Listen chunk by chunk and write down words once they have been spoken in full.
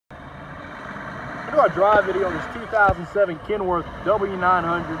do our drive video on this 2007 Kenworth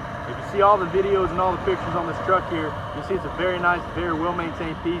W900. If you see all the videos and all the pictures on this truck here, you see it's a very nice, very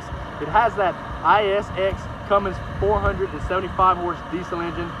well-maintained piece. It has that ISX Cummins 475 horse diesel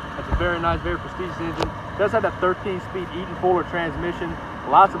engine. That's a very nice, very prestigious engine. It does have that 13-speed Eaton Fuller transmission.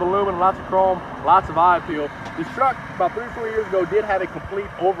 Lots of aluminum, lots of chrome, lots of eye appeal. This truck, about 3 or 4 years ago, did have a complete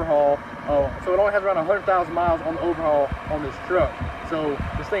overhaul. So it only has around 100,000 miles on the overhaul on this truck. So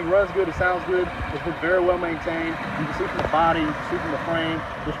this thing runs good, it sounds good, it's been very well maintained. You can see from the body, you can see from the frame,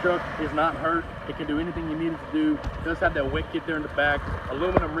 this truck is not hurt. It can do anything you need it to do. It does have that wet kit there in the back,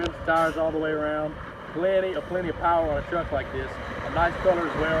 aluminum rims, tires all the way around. Plenty of power on a truck like this. A nice color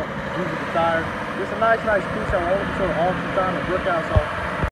as well, using the tires. Just a nice piece on our own sort of auction time at Brookhouse.